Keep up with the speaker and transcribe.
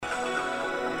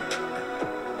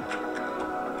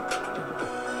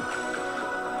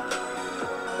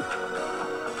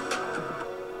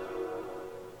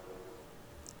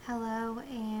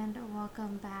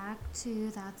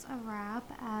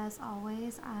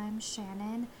I'm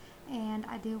Shannon, and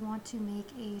I do want to make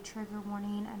a trigger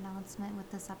warning announcement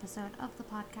with this episode of the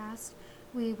podcast.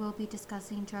 We will be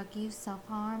discussing drug use,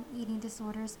 self-harm, eating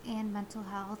disorders, and mental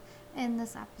health in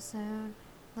this episode.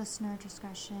 Listener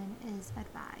discretion is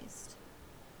advised.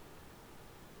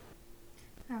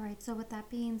 Alright, so with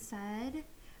that being said,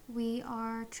 we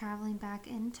are traveling back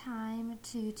in time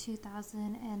to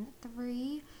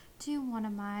 2003 to one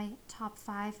of my top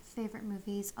 5 favorite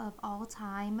movies of all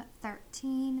time,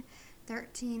 13.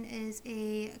 13 is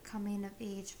a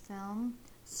coming-of-age film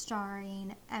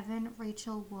starring Evan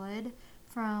Rachel Wood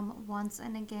from Once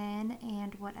and Again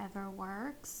and Whatever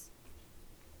Works.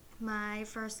 My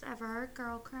first ever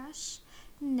girl crush,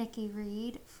 Nikki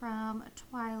Reed from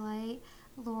Twilight,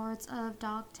 Lords of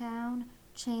Dogtown,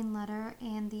 Chain Letter,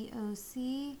 and the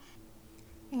OC,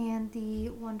 and the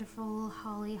wonderful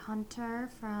Holly Hunter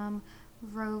from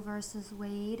Roe vs.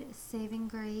 Wade, Saving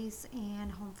Grace,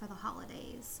 and Home for the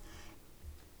Holidays.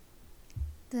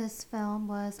 This film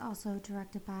was also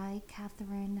directed by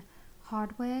Catherine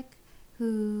Hardwicke,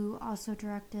 who also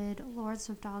directed Lords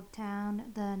of Dogtown,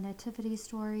 The Nativity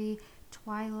Story,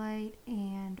 Twilight,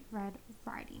 and Red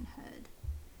Riding Hood.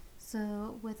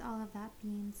 So with all of that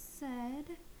being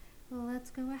said, let's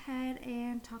go ahead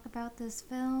and talk about this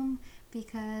film,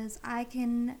 because I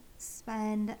can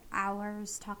spend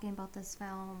hours talking about this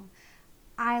film.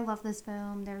 I love this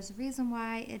film. There's a reason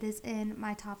why it is in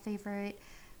my top favorite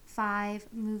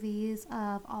 5 movies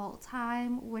of all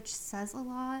time, which says a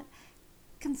lot,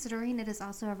 considering it is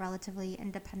also a relatively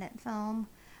independent film.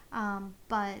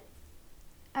 But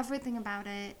everything about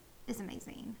it is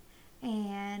amazing.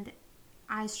 And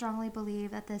I strongly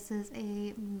believe that this is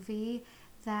a movie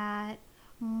that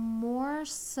more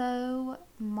so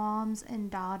moms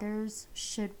and daughters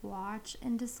should watch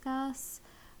and discuss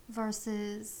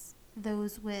versus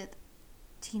those with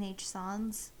teenage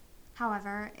sons.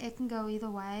 However, it can go either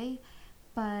way,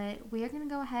 but we are going to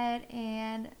go ahead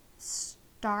and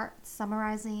start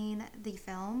summarizing the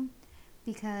film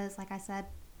because, like I said,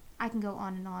 I can go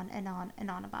on and on and on and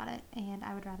on about it, and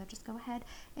I would rather just go ahead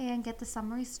and get the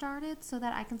summary started so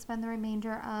that I can spend the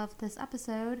remainder of this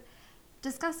episode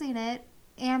discussing it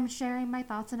and sharing my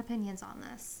thoughts and opinions on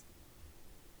this.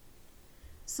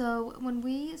 So when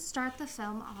we start the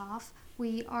film off,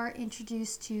 we are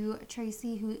introduced to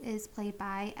Tracy, who is played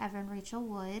by Evan Rachel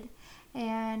Wood,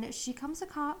 and she comes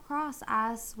across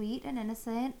as sweet and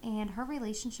innocent, and her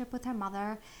relationship with her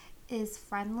mother is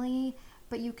friendly,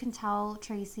 but you can tell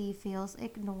Tracy feels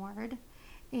ignored,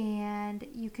 and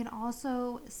you can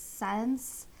also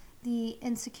sense the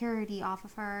insecurity off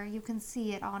of her. You can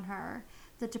see it on her.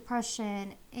 The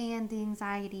depression and the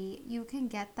anxiety, you can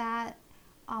get that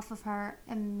off of her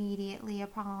immediately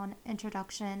upon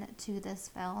introduction to this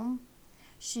film.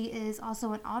 She is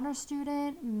also an honor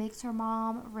student, makes her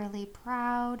mom really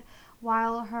proud,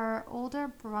 while her older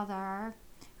brother,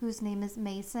 whose name is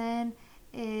Mason,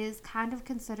 is kind of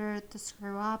considered the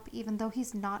screw up. Even though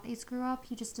he's not a screw up,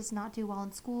 he just does not do well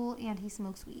in school and he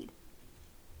smokes weed.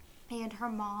 And her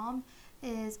mom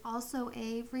is also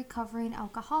a recovering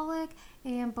alcoholic,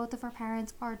 and both of her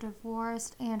parents are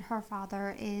divorced, and her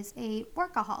father is a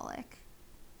workaholic.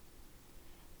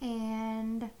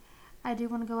 And I do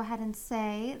want to go ahead and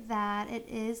say that it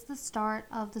is the start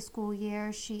of the school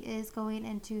year. She is going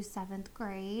into 7th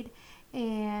grade,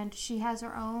 and she has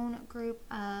her own group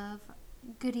of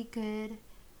goody-good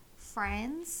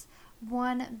friends,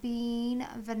 one being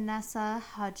Vanessa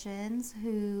Hudgens,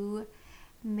 who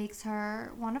makes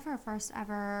her one of her first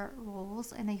ever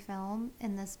roles in a film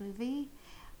in this movie.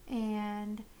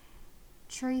 And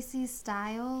Tracy's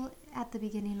style at the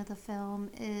beginning of the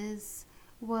film is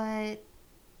what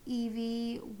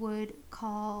Evie would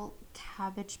call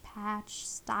Cabbage Patch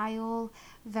style,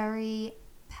 very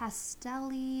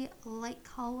pastel-y,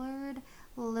 light-colored,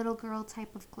 little girl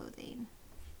type of clothing.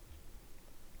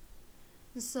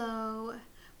 So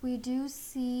we do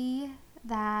see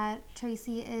that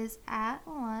Tracy is at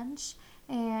lunch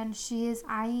and she is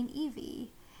eyeing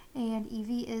Evie, and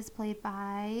Evie is played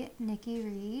by Nikki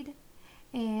Reed,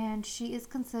 and she is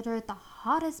considered the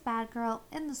hottest bad girl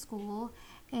in the school,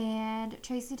 and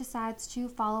Tracy decides to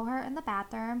follow her in the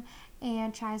bathroom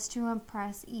and tries to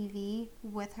impress Evie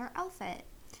with her outfit.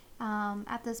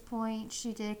 At this point,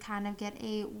 she did kind of get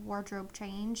a wardrobe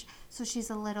change, so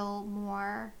she's a little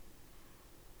more,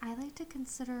 I like to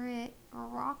consider it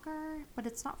rocker, but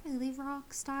it's not really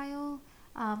rock style.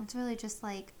 It's really just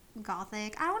like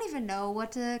gothic. I don't even know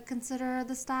what to consider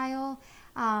the style.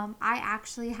 I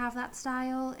actually have that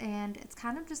style, and it's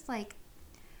kind of just like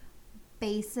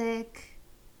basic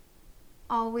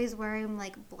always wearing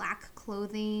like black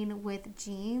clothing with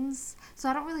jeans. So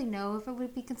I don't really know if it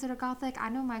would be considered gothic. I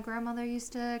know my grandmother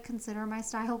used to consider my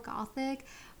style gothic,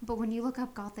 but when you look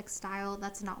up gothic style,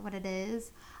 that's not what it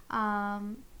is.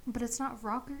 But it's not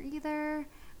rocker either.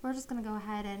 We're just gonna go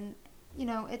ahead and,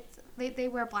 they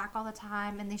wear black all the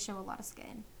time and they show a lot of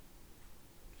skin.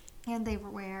 And they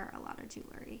wear a lot of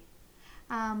jewelry.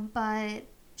 But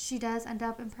she does end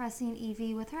up impressing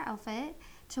Evie with her outfit,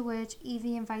 to which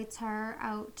Evie invites her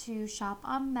out to shop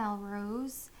on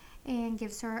Melrose and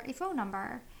gives her a phone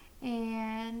number.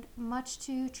 And much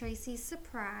to Tracy's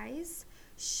surprise,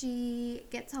 she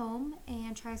gets home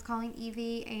and tries calling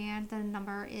Evie, and the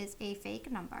number is a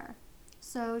fake number.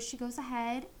 So she goes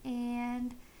ahead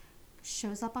and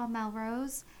shows up on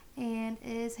Melrose and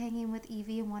is hanging with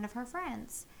Evie and one of her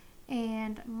friends.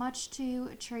 And much to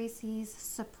Tracy's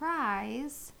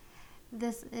surprise,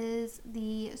 this is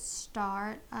the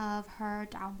start of her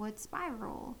downward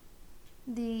spiral.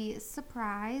 The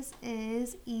surprise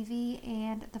is Evie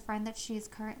and the friend that she is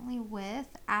currently with,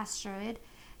 Astrid,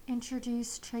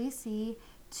 introduce Tracy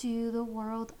to the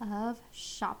world of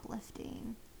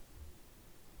shoplifting.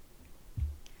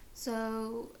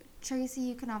 So Tracy,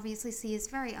 you can obviously see, is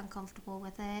very uncomfortable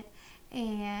with it,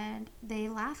 and they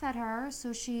laugh at her,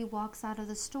 so she walks out of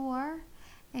the store,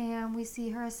 and we see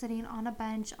her sitting on a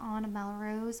bench on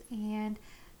Melrose, and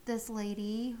this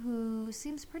lady, who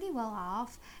seems pretty well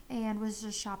off and was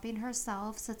just shopping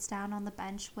herself, sits down on the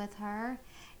bench with her,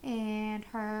 and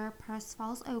her purse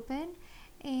falls open,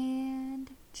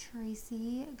 and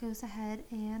Tracy goes ahead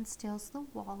and steals the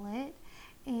wallet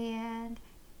and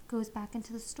goes back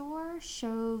into the store,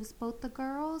 shows both the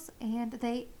girls, and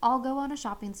they all go on a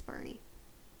shopping spree.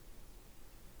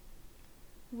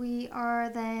 We are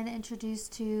then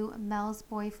introduced to Mel's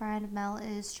boyfriend. Mel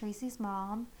is Tracy's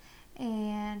mom,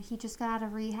 and he just got out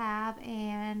of rehab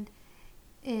and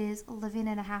is living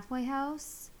in a halfway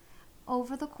house.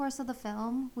 Over the course of the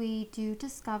film, we do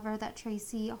discover that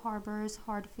Tracy harbors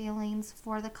hard feelings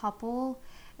for the couple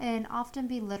and often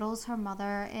belittles her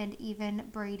mother and even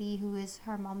Brady, who is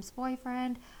her mom's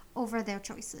boyfriend, over their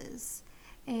choices.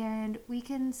 And we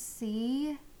can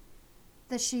see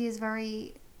that she is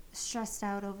very stressed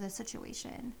out over the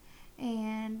situation.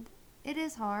 And it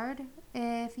is hard.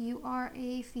 If you are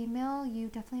a female, you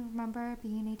definitely remember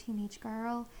being a teenage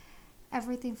girl.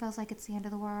 Everything feels like it's the end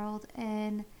of the world,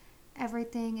 and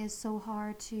everything is so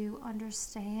hard to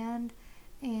understand.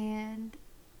 And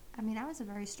I was a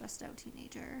very stressed out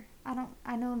teenager.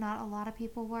 I know not a lot of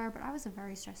people were, but I was a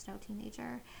very stressed out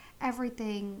teenager.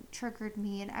 Everything triggered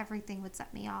me and everything would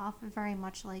set me off, very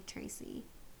much like Tracy.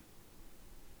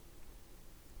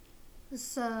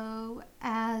 So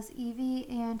as Evie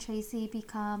and Tracy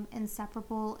become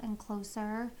inseparable and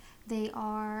closer, they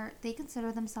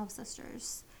consider themselves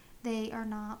sisters. They are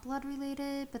not blood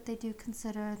related, but they do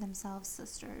consider themselves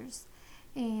sisters.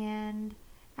 And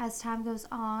as time goes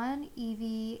on,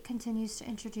 Evie continues to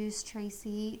introduce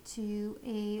Tracy to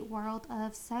a world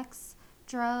of sex,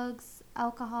 drugs,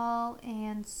 alcohol,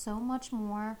 and so much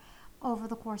more over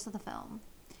the course of the film.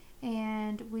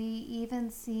 And we even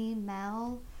see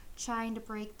Mel trying to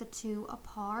break the two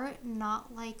apart,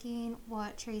 not liking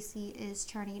what Tracy is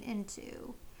turning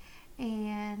into.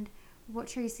 And what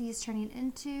Tracy is turning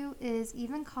into is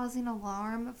even causing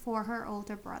alarm for her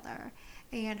older brother.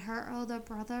 And her older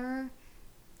brother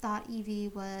thought Evie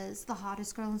was the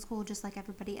hottest girl in school, just like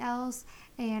everybody else,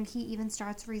 and he even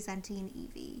starts resenting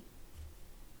Evie.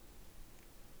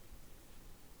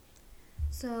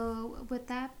 So with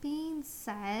that being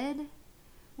said,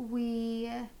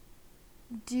 we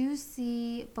do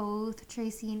see both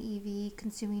Tracy and Evie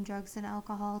consuming drugs and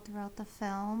alcohol throughout the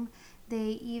film.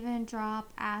 They even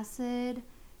drop acid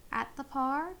at the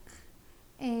park,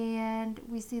 and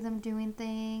we see them doing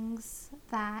things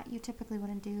that you typically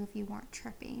wouldn't do if you weren't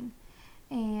tripping.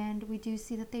 And we do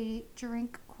see that they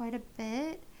drink quite a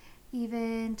bit,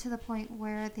 even to the point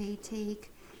where they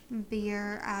take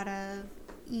beer out of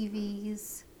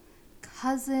Evie's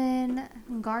cousin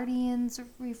guardian's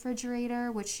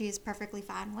refrigerator, which she is perfectly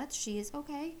fine with. She is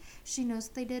okay. She knows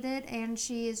they did it, and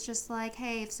she is just like,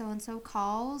 hey, if so-and-so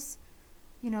calls,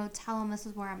 tell them this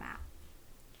is where I'm at.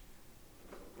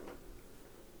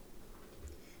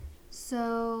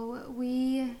 So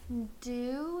we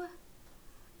do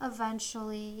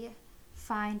eventually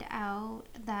find out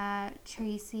that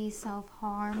Tracy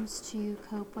self-harms to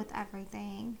cope with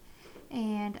everything.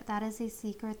 And that is a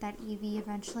secret that Evie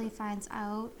eventually finds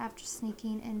out after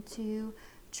sneaking into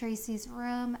Tracy's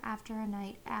room after a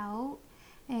night out.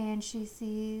 And she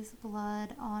sees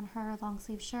blood on her long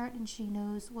sleeve shirt, and she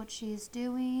knows what she's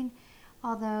doing.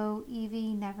 although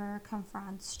Evie never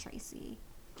confronts Tracy.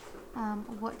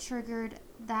 What triggered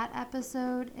that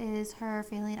episode is her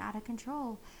feeling out of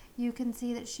control. You can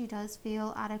see that she does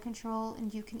feel out of control,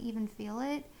 and you can even feel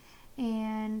it.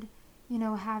 And,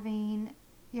 having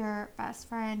your best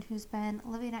friend who's been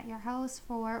living at your house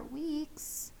for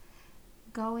weeks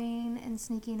going and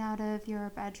sneaking out of your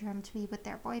bedroom to be with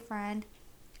their boyfriend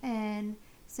and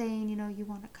saying, you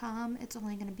want to come, it's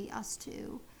only going to be us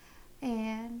two.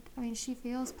 And, she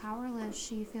feels powerless.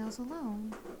 She feels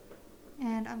alone.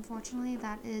 And unfortunately,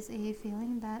 that is a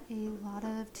feeling that a lot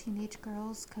of teenage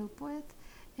girls cope with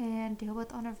and deal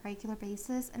with on a regular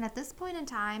basis. And at this point in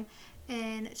time,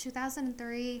 in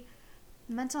 2003,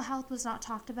 mental health was not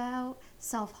talked about,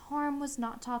 self-harm was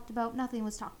not talked about, nothing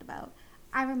was talked about.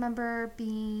 I remember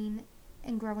being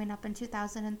and growing up in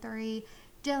 2003,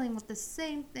 dealing with the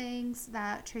same things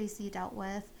that Tracy dealt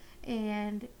with,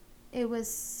 and it was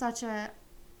such a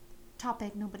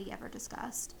topic nobody ever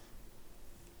discussed.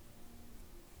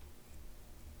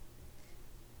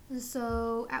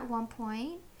 So at one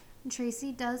point,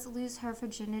 Tracy does lose her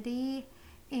virginity,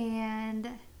 and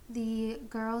the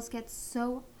girls get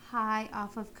so high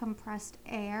off of compressed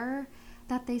air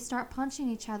that they start punching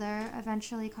each other,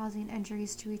 eventually causing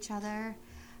injuries to each other.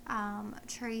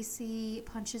 Tracy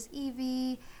punches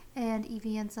Evie, and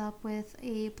Evie ends up with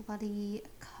a bloody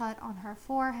cut on her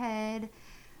forehead.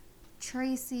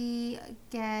 Tracy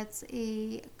gets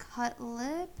a cut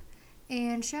lip,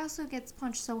 and she also gets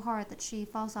punched so hard that she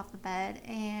falls off the bed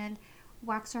and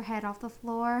whacks her head off the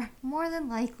floor, more than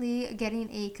likely getting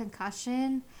a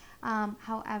concussion.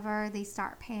 However, they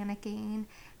start panicking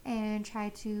and try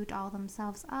to doll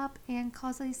themselves up and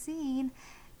cause a scene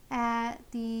at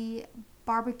the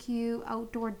barbecue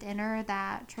outdoor dinner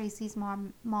that Tracy's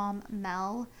mom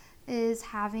Mel, is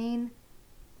having.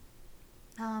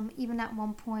 Even at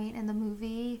one point in the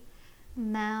movie,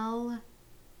 Mel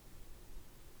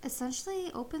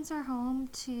essentially opens her home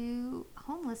to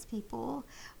homeless people,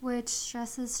 which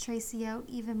stresses Tracy out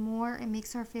even more and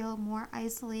makes her feel more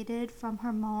isolated from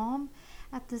her mom.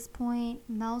 At this point,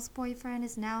 Mel's boyfriend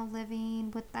is now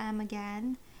living with them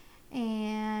again,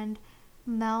 and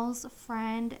Mel's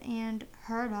friend and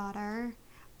her daughter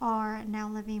are now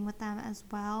living with them as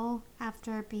well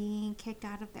after being kicked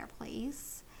out of their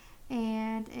place,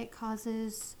 and it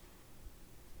causes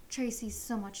Tracy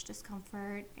so much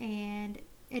discomfort, and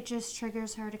it just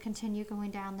triggers her to continue going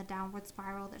down the downward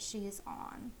spiral that she is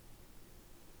on.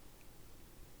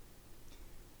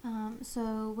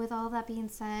 So with all that being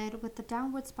said, with the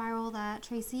downward spiral that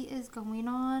Tracy is going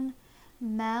on,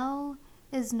 Mel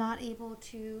is not able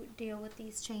to deal with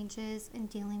these changes and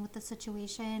dealing with the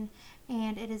situation,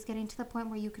 and it is getting to the point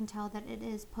where you can tell that it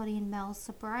is putting Mel's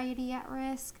sobriety at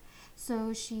risk.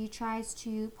 So she tries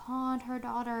to pawn her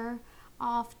daughter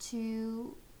off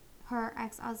to her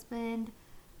ex-husband,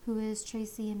 who is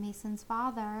Tracy and Mason's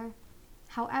father.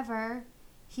 However,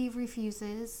 he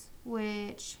refuses,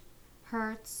 which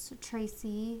hurts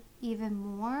Tracy even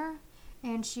more,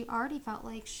 and she already felt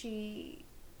like she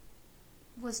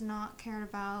was not cared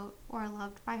about or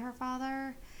loved by her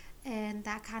father, and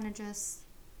that kind of just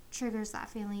triggers that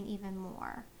feeling even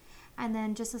more. And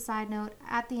then, just a side note,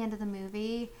 at the end of the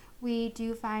movie, we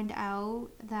do find out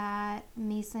that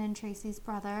Mason, Tracy's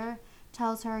brother,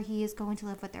 tells her he is going to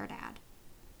live with their dad.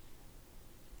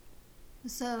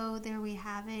 So there we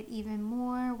have it even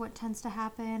more. What tends to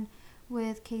happen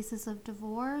with cases of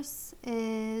divorce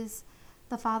is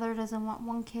the father doesn't want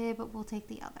one kid but will take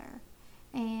the other.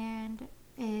 And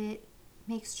it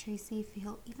makes Tracy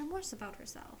feel even worse about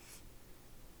herself.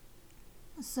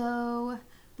 So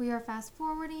we are fast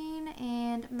forwarding,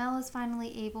 and Mel is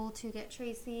finally able to get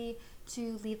Tracy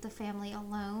to leave the family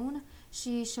alone.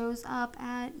 She shows up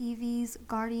at Evie's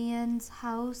guardian's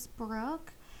house,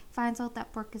 Brooke, finds out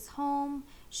that Brooke is home.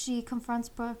 She confronts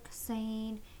Brooke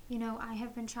saying, I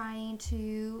have been trying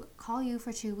to call you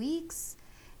for 2 weeks,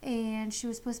 and she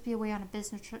was supposed to be away on a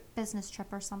business trip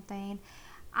or something.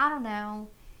 I don't know.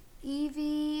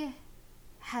 Evie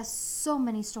has so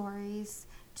many stories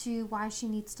to why she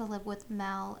needs to live with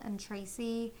Mel and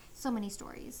Tracy. So many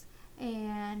stories.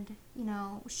 And,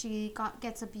 she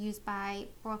gets abused by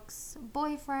Brooke's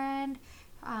boyfriend.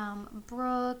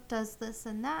 Brooke does this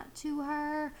and that to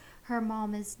her. Her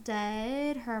mom is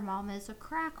dead. Her mom is a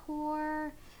crack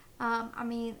whore.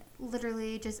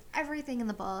 Literally just everything in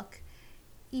the book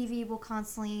Evie will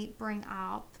constantly bring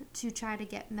up to try to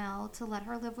get Mel to let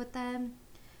her live with them.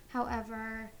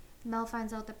 However, Mel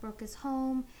finds out that Brooke is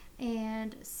home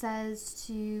and says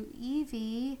to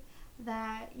Evie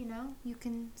that, you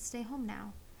can stay home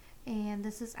now. And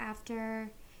this is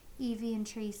after Evie and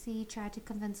Tracy tried to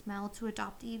convince Mel to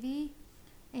adopt Evie.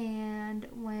 And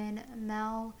when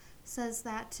Mel says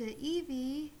that to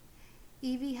Evie,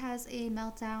 Evie has a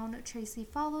meltdown. Tracy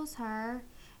follows her,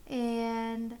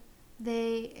 and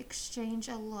they exchange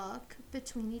a look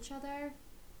between each other.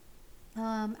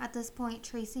 At this point,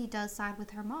 Tracy does side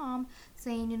with her mom,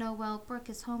 saying, well, Brooke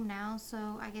is home now,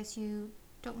 so I guess you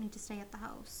don't need to stay at the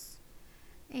house.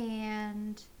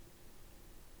 And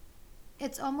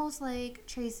it's almost like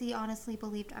Tracy honestly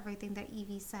believed everything that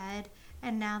Evie said,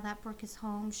 and now that Brooke is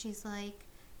home, she's like,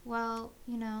 well,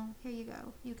 here you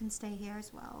go. You can stay here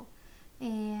as well.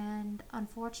 And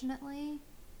unfortunately,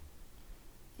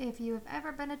 if you have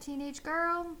ever been a teenage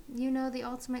girl, you know the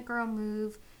ultimate girl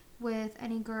move with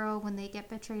any girl when they get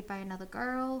betrayed by another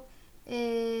girl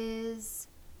is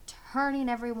turning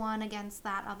everyone against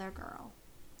that other girl.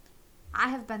 I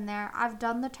have been there. I've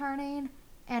done the turning,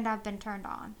 and I've been turned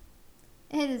on.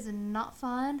 It is not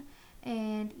fun,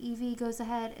 and Evie goes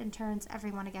ahead and turns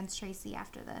everyone against Tracy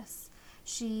after this.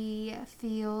 She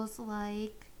feels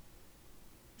like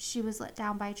she was let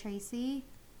down by Tracy,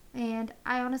 and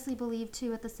I honestly believe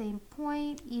too at the same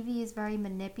point Evie is very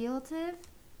manipulative.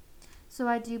 So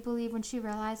I do believe when she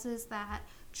realizes that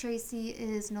Tracy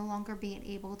is no longer being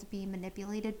able to be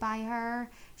manipulated by her,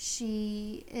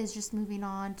 she is just moving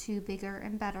on to bigger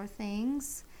and better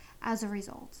things as a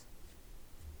result.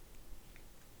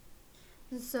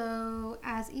 So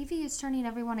as Evie is turning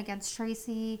everyone against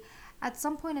Tracy, at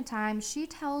some point in time, she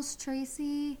tells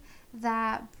Tracy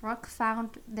that Brooke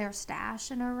found their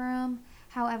stash in her room.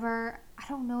 However, I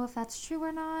don't know if that's true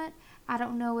or not. I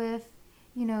don't know if,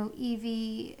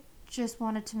 Evie just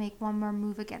wanted to make one more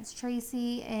move against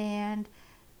Tracy and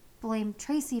blame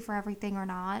Tracy for everything or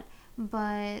not.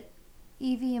 But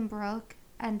Evie and Brooke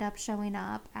end up showing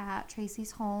up at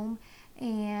Tracy's home,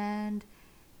 and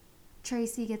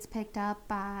Tracy gets picked up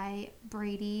by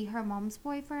Brady, her mom's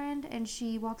boyfriend, and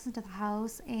she walks into the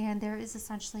house, and there is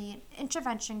essentially an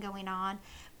intervention going on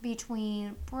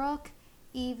between Brooke,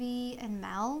 Evie, and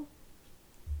Mel.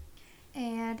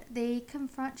 And they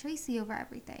confront Tracy over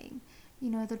everything.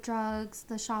 The drugs,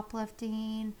 the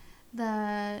shoplifting,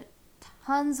 the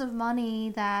tons of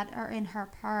money that are in her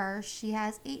purse. She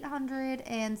has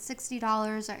 $860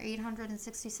 or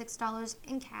 $866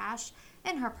 in cash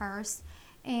in her purse.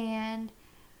 And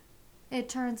it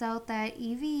turns out that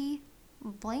Evie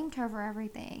blamed her for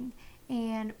everything.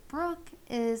 And Brooke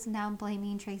is now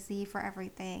blaming Tracy for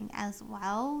everything as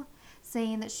well,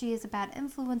 saying that she is a bad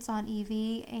influence on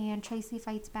Evie. And Tracy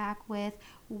fights back with,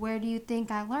 where do you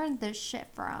think I learned this shit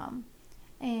from?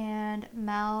 And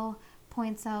Mel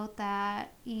points out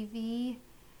that Evie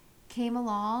came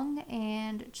along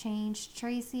and changed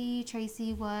Tracy.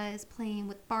 Tracy was playing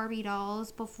with Barbie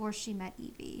dolls before she met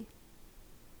Evie.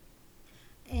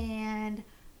 And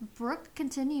Brooke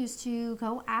continues to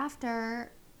go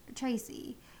after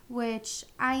Tracy, which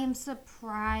I am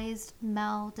surprised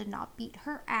Mel did not beat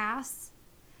her ass.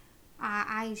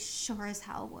 I sure as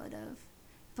hell would have.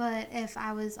 But if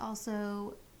I was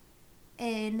also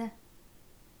in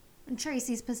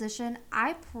Tracy's position,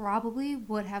 I probably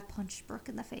would have punched Brooke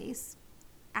in the face.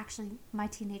 Actually, my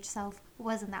teenage self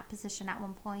was in that position at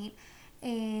one point,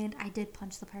 and I did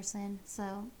punch the person,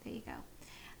 so there you go.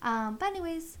 But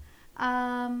anyways,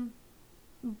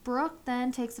 Brooke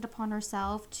then takes it upon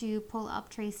herself to pull up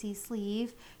Tracy's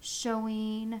sleeve,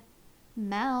 showing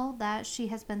Mel that she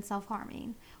has been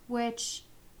self-harming, which,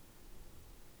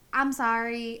 I'm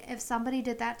sorry, if somebody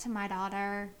did that to my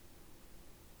daughter,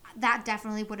 that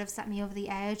definitely would have set me over the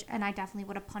edge, and I definitely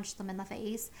would have punched them in the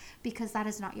face, because that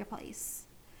is not your place.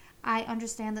 I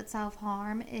understand that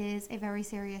self-harm is a very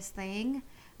serious thing,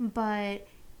 but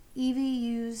Evie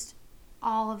used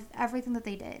all of everything that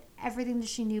they did, everything that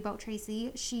she knew about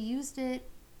Tracy, she used it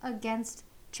against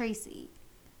Tracy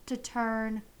to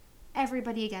turn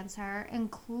everybody against her,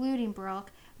 including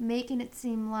Brooke, making it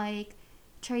seem like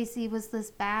Tracy was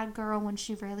this bad girl when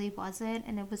she really wasn't,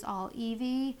 and it was all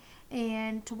Evie.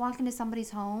 And to walk into somebody's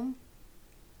home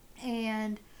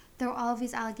and throw all of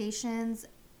these allegations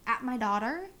at my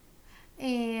daughter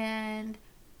and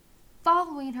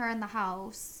following her in the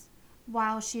house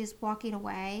while she is walking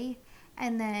away,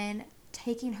 and then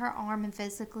taking her arm and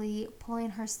physically pulling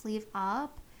her sleeve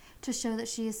up to show that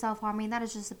she is self-harming, that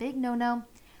is just a big no-no.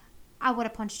 I would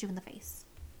have punched you in the face.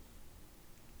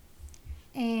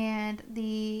 And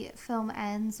the film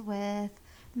ends with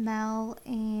Mel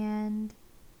and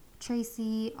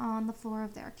Tracy on the floor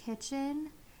of their kitchen,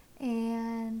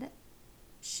 and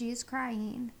she's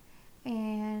crying,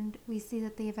 and we see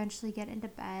that they eventually get into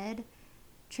bed.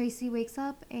 Tracy wakes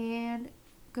up and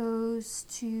goes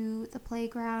to the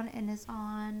playground and is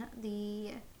on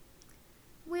the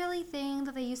wheelie thing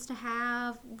that they used to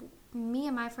have me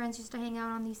and my friends used to hang out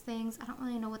on these things. I don't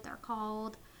really know what they're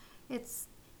called. It's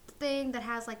the thing that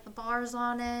has like the bars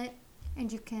on it,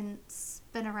 and you can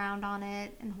spin around on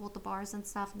it and hold the bars and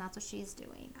stuff, and that's what she's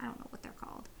doing. I don't know what they're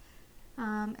called.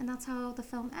 And that's how the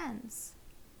film ends.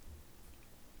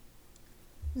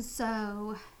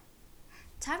 So,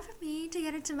 time for me to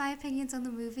get into my opinions on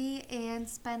the movie and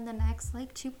spend the next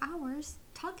 2 hours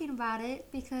talking about it,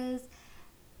 because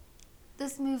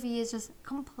this movie is just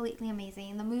completely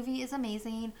amazing. The movie is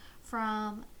amazing,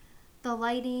 from the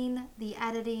lighting, the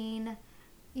editing,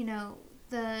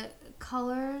 the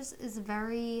colors is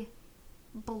very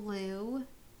blue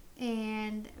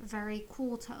and very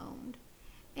cool toned.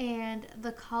 And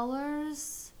the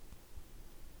colors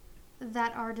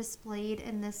that are displayed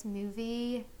in this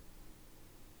movie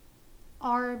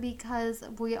are because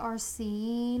we are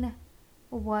seeing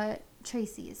what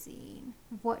Tracy is seeing,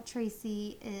 what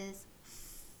Tracy is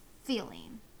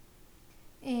feeling.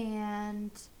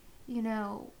 And,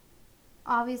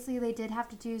 obviously they did have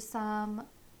to do some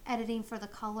editing for the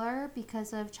color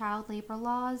because of child labor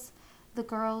laws. The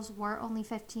girls were only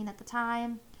 15 at the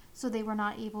time, so they were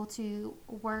not able to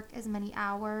work as many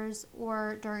hours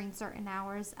or during certain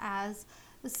hours as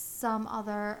some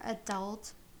other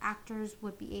adult actors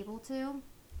would be able to.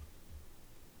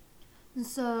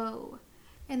 So,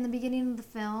 in the beginning of the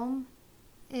film,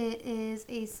 it is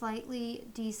a slightly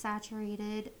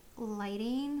desaturated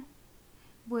lighting,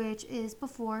 which is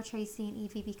before Tracy and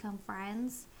Evie become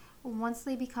friends. Once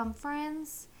they become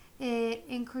friends, it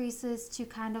increases to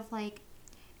kind of like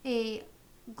a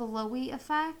glowy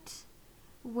effect,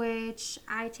 which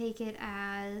I take it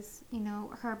as,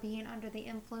 her being under the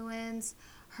influence,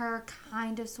 her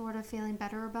kind of sort of feeling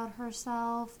better about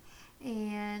herself,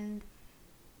 and,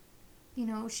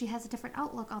 she has a different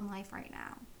outlook on life right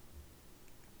now.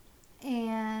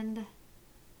 And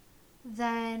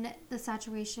then the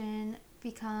saturation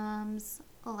becomes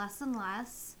less and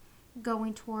less,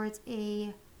 going towards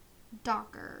a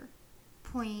darker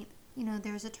point.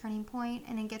 There's a turning point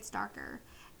and it gets darker.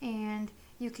 And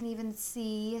you can even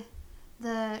see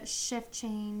the shift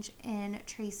change in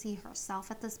Tracy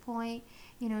herself at this point.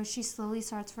 She slowly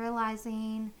starts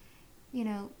realizing,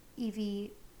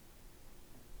 Evie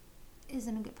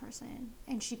isn't a good person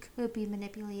and she could be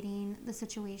manipulating the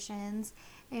situations,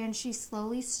 and she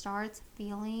slowly starts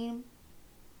feeling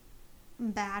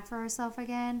bad for herself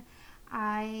again.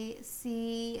 I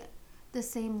see the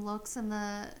same looks in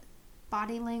the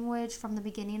body language from the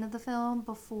beginning of the film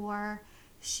before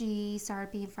she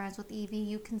started being friends with Evie.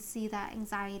 You can see that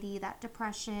anxiety, that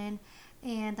depression,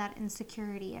 and that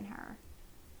insecurity in her.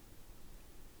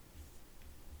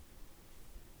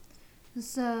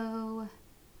 So,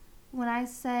 when I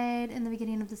said in the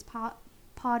beginning of this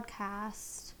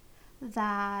podcast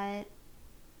that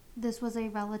this was a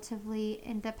relatively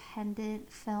independent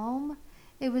film,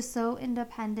 it was so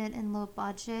independent and low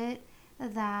budget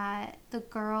that the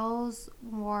girls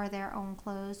wore their own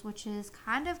clothes, which is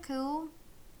kind of cool,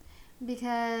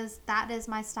 because that is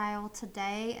my style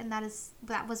today, and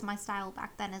that was my style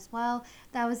back then as well.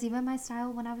 That was even my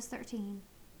style when I was 13.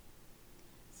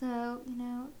 So,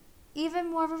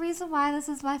 even more of a reason why this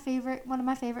is one of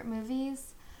my favorite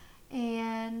movies.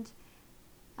 And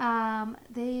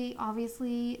they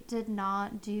obviously did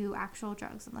not do actual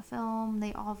drugs in the film.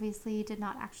 They obviously did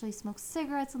not actually smoke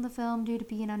cigarettes in the film due to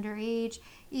being underage,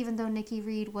 even though Nikki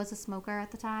Reed was a smoker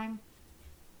at the time.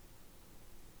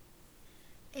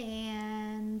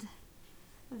 And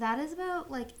that is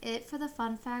about it for the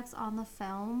fun facts on the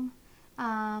film.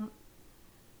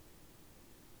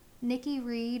 Nikki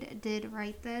Reed did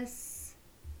write this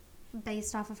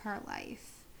based off of her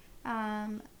life.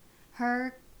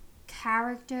 Her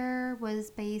character was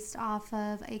based off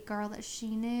of a girl that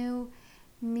she knew.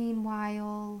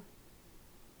 Meanwhile,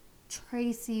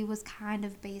 Tracy was kind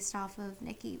of based off of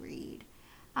Nikki Reed.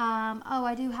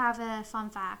 I do have a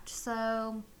fun fact.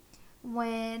 So,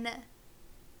 when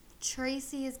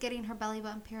Tracy is getting her belly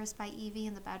button pierced by Evie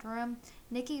in the bedroom,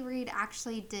 Nikki Reed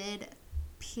actually did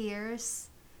pierce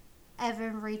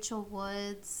Evan Rachel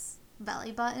Wood's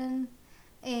belly button,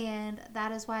 and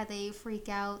that is why they freak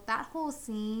out. That whole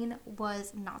scene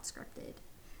was not scripted.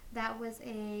 That was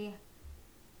a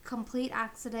complete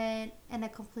accident and a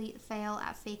complete fail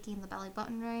at faking the belly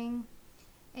button ring.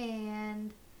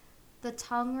 And the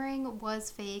tongue ring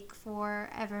was fake for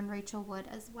Evan Rachel Wood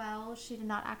as well. She did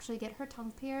not actually get her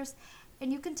tongue pierced,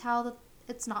 and you can tell that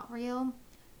it's not real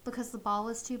because the ball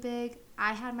was too big.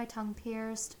 I had my tongue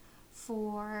pierced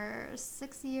for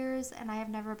 6 years, and I have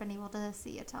never been able to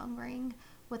see a tongue ring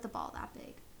with a ball that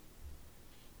big.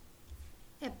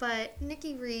 But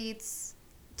Nikki Reed's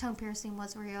tongue piercing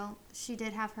was real. She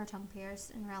did have her tongue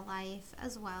pierced in real life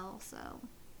as well, so.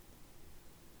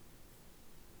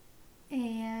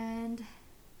 And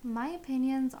my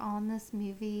opinions on this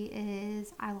movie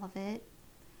is I love it.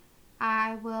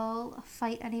 I will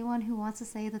fight anyone who wants to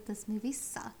say that this movie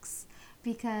sucks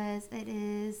because it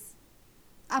is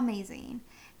amazing.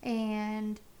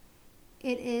 And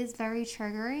it is very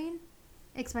triggering,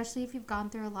 especially if you've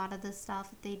gone through a lot of the stuff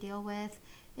that they deal with.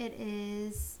 It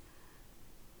is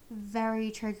very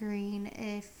triggering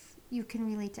if you can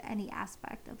relate to any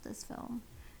aspect of this film.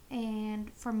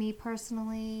 And for me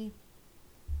personally,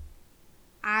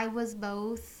 I was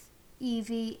both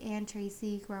Evie and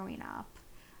Tracy growing up.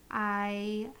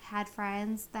 I had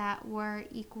friends that were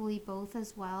equally both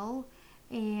as well,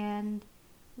 and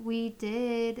we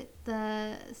did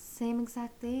the same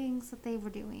exact things that they were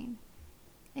doing.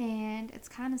 And it's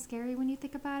kind of scary when you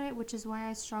think about it, which is why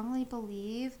I strongly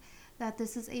believe that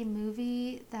this is a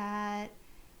movie that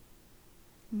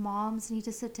moms need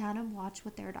to sit down and watch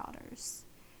with their daughters.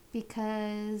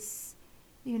 Because,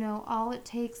 all it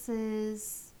takes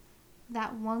is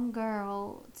that one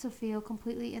girl to feel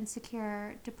completely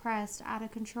insecure, depressed, out of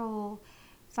control,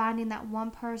 finding that one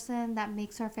person that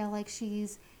makes her feel like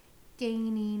she's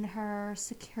gaining her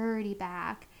security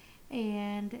back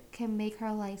and can make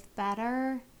her life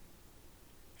better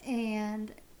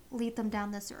and lead them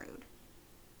down this road.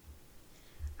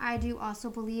 I do also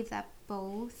believe that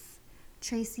both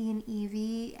Tracy and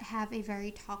Evie have a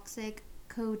very toxic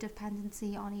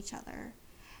codependency on each other.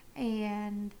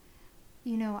 And,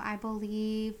 I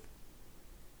believe,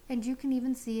 and you can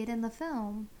even see it in the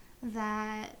film,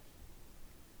 that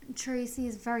Tracy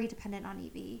is very dependent on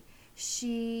Evie.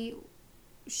 She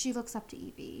looks up to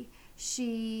Evie.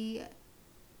 She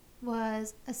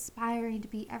was aspiring to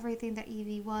be everything that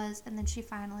Evie was, and then she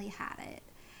finally had it.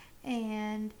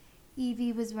 And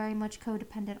Evie was very much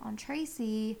codependent on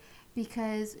Tracy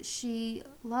because she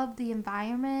loved the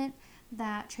environment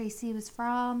that Tracy was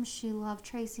from. She loved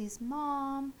Tracy's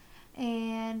mom.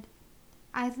 And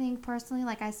I think personally,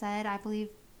 like I said, I believe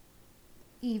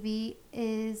Evie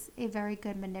is a very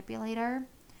good manipulator.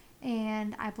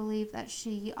 And I believe that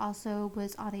she also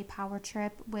was on a power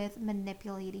trip with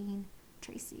manipulating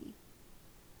Tracy.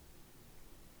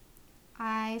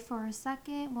 I, for a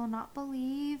second, will not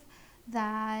believe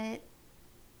that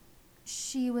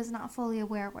she was not fully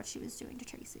aware of what she was doing to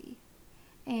Tracy.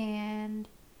 And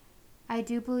I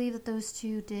do believe that those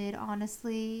two did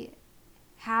honestly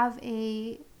have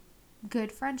a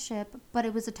good friendship, but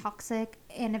it was a toxic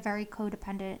and a very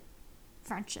codependent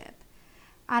friendship.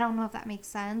 I don't know if that makes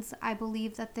sense. I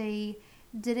believe that they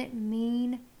didn't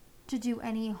mean to do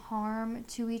any harm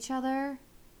to each other,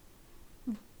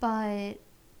 but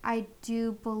I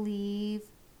do believe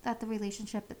that the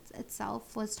relationship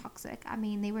itself was toxic. I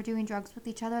mean, they were doing drugs with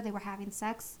each other, they were having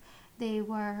sex, they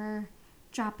were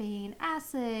dropping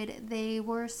acid, they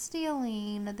were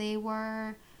stealing, they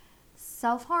were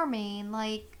self-harming,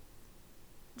 like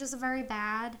just a very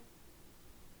bad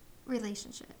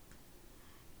relationship.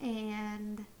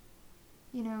 And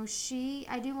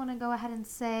I do want to go ahead and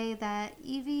say that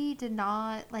Evie did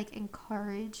not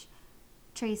encourage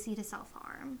Tracy to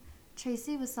self-harm.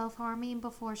 Tracy was self-harming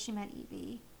before she met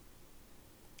Evie.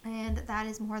 And that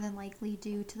is more than likely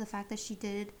due to the fact that she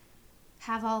did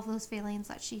have all of those feelings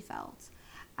that she felt.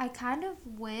 I kind of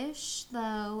wish,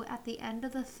 though, at the end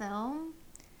of the film,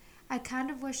 I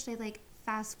kind of wish they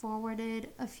fast forwarded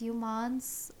a few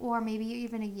months or maybe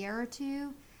even a year or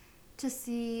two to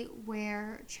see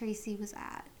where Tracy was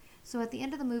at. So at the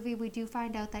end of the movie, we do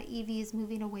find out that Evie is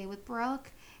moving away with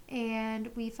Brooke, and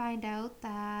we find out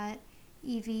that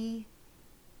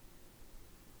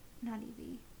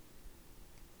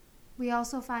we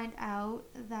also find out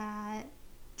that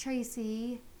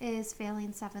Tracy is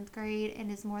failing 7th grade and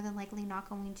is more than likely not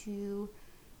going to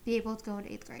be able to go into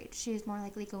 8th grade. She is more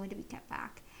likely going to be kept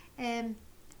back. And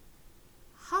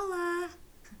holla!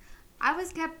 I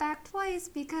was kept back twice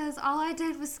because all I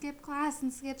did was skip class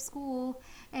and skip school.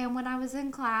 And when I was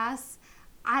in class,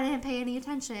 I didn't pay any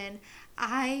attention.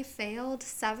 I failed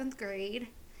 7th grade.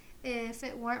 If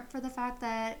it weren't for the fact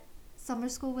that summer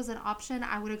school was an option,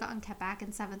 I would have gotten kept back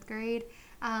in 7th grade.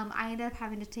 I ended up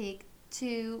having to take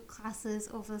 2 classes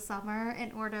over the summer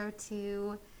in order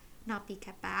to not be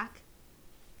kept back.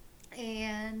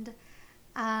 And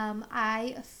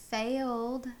I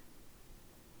failed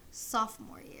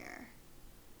sophomore year.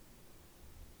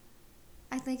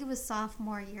 I think it was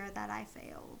sophomore year that I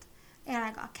failed, and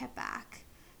I got kept back.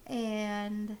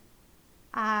 And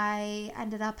I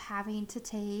ended up having to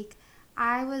take,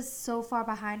 I was so far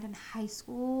behind in high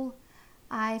school.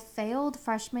 I failed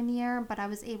freshman year, but I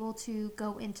was able to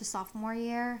go into sophomore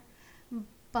year.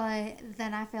 But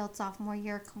then I failed sophomore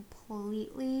year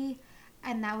completely,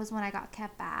 and that was when I got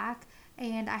kept back.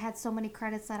 And I had so many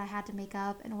credits that I had to make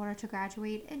up in order to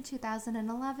graduate in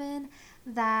 2011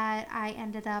 that I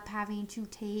ended up having to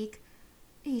take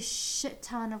a shit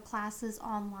ton of classes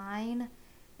online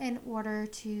in order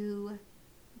to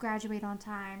graduate on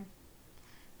time.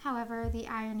 However, the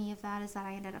irony of that is that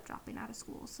I ended up dropping out of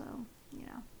school, so,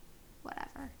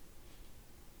 whatever.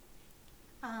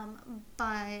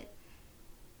 But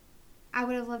I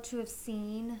would have loved to have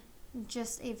seen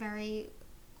just a very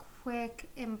quick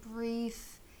and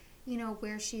brief,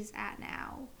 where she's at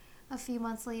now. A few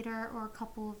months later or a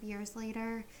couple of years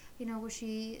later, was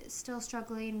she still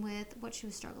struggling with what she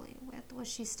was struggling with? Was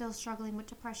she still struggling with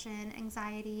depression,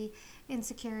 anxiety,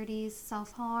 insecurities,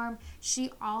 self-harm?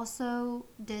 She also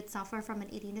did suffer from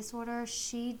an eating disorder.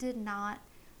 She did not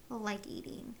like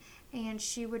eating, and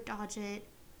she would dodge it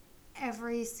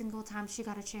every single time she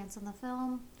got a chance on the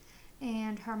film.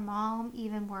 And her mom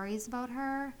even worries about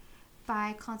her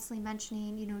by constantly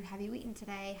mentioning, have you eaten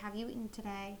today? Have you eaten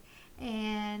today?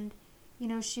 And,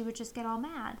 she would just get all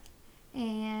mad.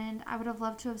 And I would have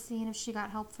loved to have seen if she got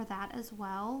help for that as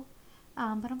well.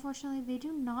 But unfortunately, they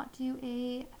do not do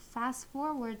a fast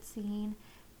forward scene.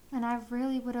 And I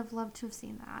really would have loved to have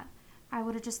seen that. I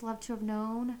would have just loved to have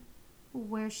known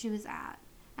where she was at.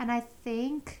 And I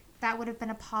think that would have been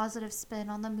a positive spin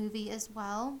on the movie as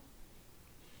well.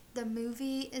 The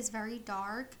movie is very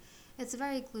dark, it's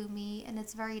very gloomy, and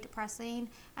it's very depressing.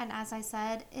 And as I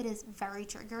said, it is very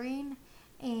triggering.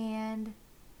 And,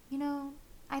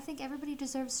 I think everybody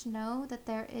deserves to know that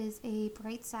there is a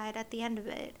bright side at the end of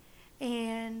it.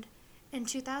 And in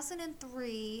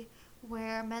 2003,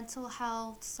 where mental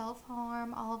health,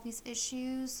 self-harm, all of these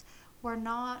issues were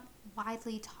not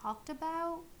widely talked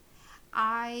about,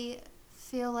 I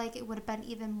feel like it would have been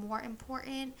even more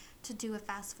important to do a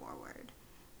fast forward.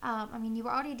 You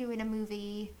were already doing a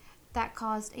movie that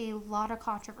caused a lot of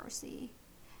controversy.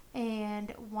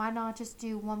 And why not just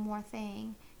do one more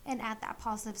thing and add that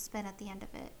positive spin at the end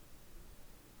of it?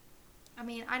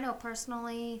 I know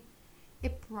personally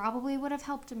it probably would have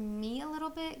helped me a little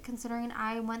bit, considering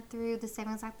I went through the same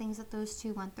exact things that those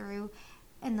two went through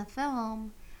in the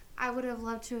film. I would have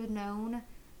loved to have known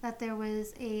that there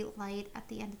was a light at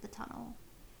the end of the tunnel.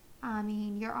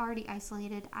 You're already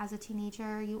isolated as a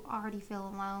teenager. You already feel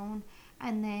alone.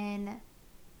 And then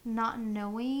not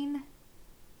knowing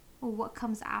what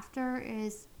comes after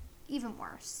is even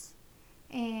worse.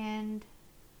 And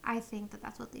I think that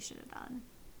that's what they should have done.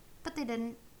 But they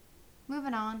didn't.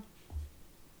 Moving on.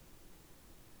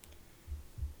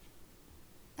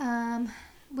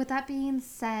 With that being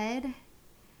said,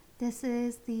 this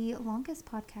is the longest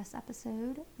podcast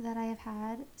episode that I have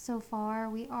had so far.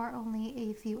 We are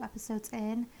only a few episodes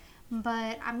in,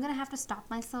 but I'm going to have to stop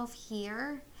myself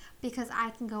here because I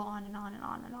can go on and on and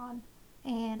on and on.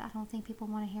 And I don't think people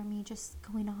want to hear me just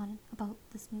going on about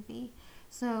this movie.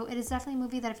 So it is definitely a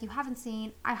movie that if you haven't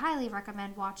seen, I highly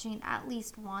recommend watching at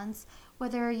least once.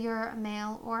 Whether you're a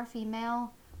male or a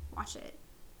female, watch it.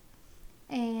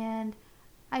 And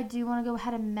I do want to go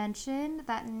ahead and mention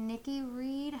that Nikki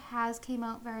Reed has came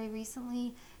out very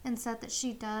recently and said that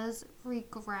she does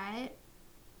regret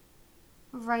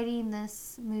writing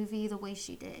this movie the way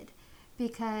she did.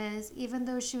 Because even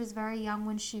though she was very young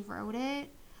when she wrote it,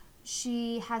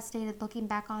 she has stated, looking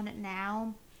back on it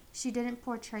now, she didn't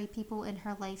portray people in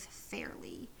her life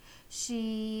fairly.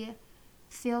 She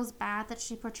feels bad that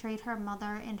she portrayed her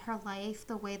mother in her life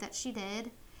the way that she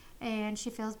did. And she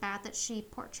feels bad that she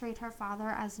portrayed her father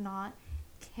as not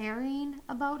caring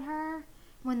about her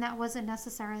when that wasn't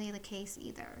necessarily the case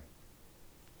either.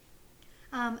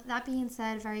 That being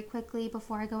said, very quickly,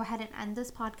 before I go ahead and end this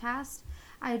podcast,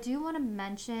 I do want to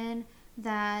mention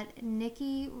that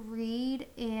Nikki Reed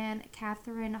and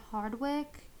Catherine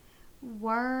Hardwicke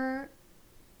were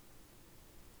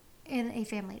in a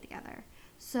family together.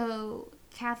 So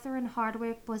Catherine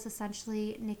Hardwicke was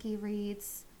essentially Nikki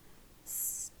Reed's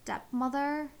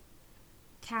stepmother.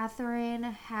 Catherine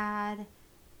had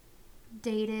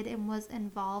dated and was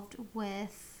involved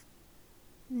with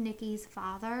Nikki's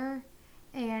father,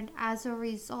 and as a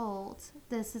result,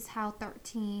 this is how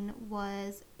 13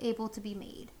 was able to be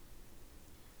made.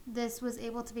 This was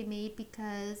able to be made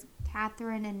because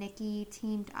Catherine and Nikki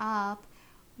teamed up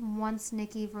once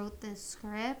Nikki wrote this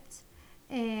script,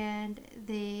 and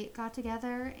they got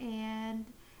together and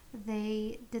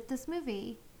they did this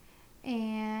movie.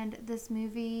 And this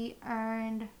movie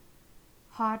earned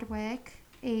Hardwicke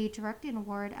a directing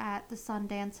award at the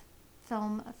Sundance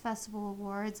Film Festival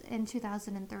Awards in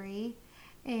 2003.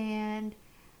 And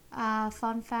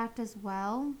Fun fact as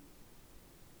well,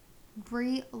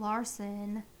 Brie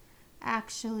Larson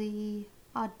actually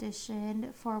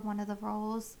auditioned for one of the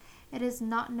roles. It is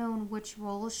not known which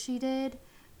role she did,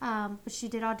 but she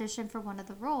did audition for one of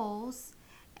the roles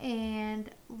and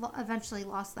eventually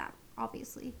lost that,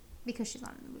 obviously, because she's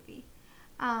not in the movie.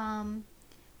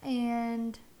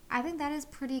 And I think that is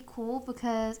pretty cool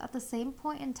because at the same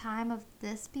point in time of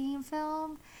this being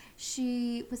filmed,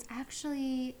 she was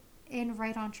actually in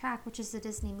Right on Track, which is a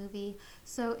Disney movie.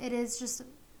 So it is just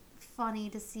funny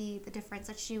to see the difference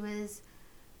that she was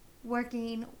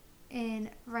working in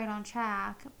Right on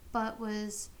Track but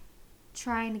was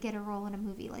trying to get a role in a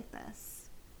movie like this.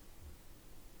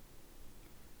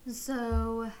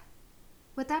 So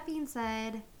with that being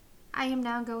said, I am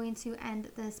now going to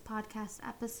end this podcast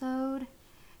episode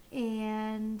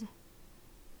and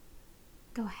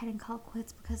go ahead and call it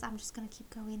quits because I'm just going to keep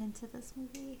going into this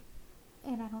movie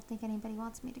and I don't think anybody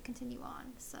wants me to continue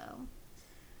on. So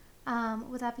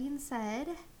with that being said,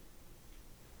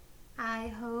 I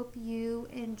hope you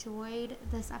enjoyed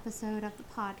this episode of the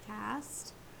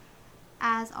podcast.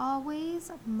 As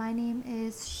always, my name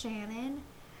is Shannon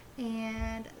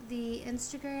and the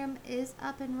Instagram is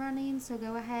up and running, so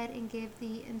go ahead and give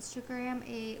the Instagram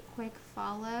a quick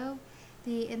follow.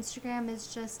 The Instagram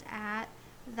is just at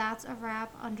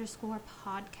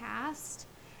that'sawrap_podcast.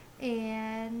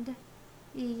 And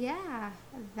yeah,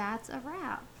 that's a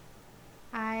wrap.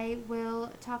 I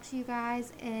will talk to you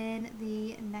guys in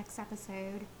the next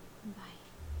episode. Bye.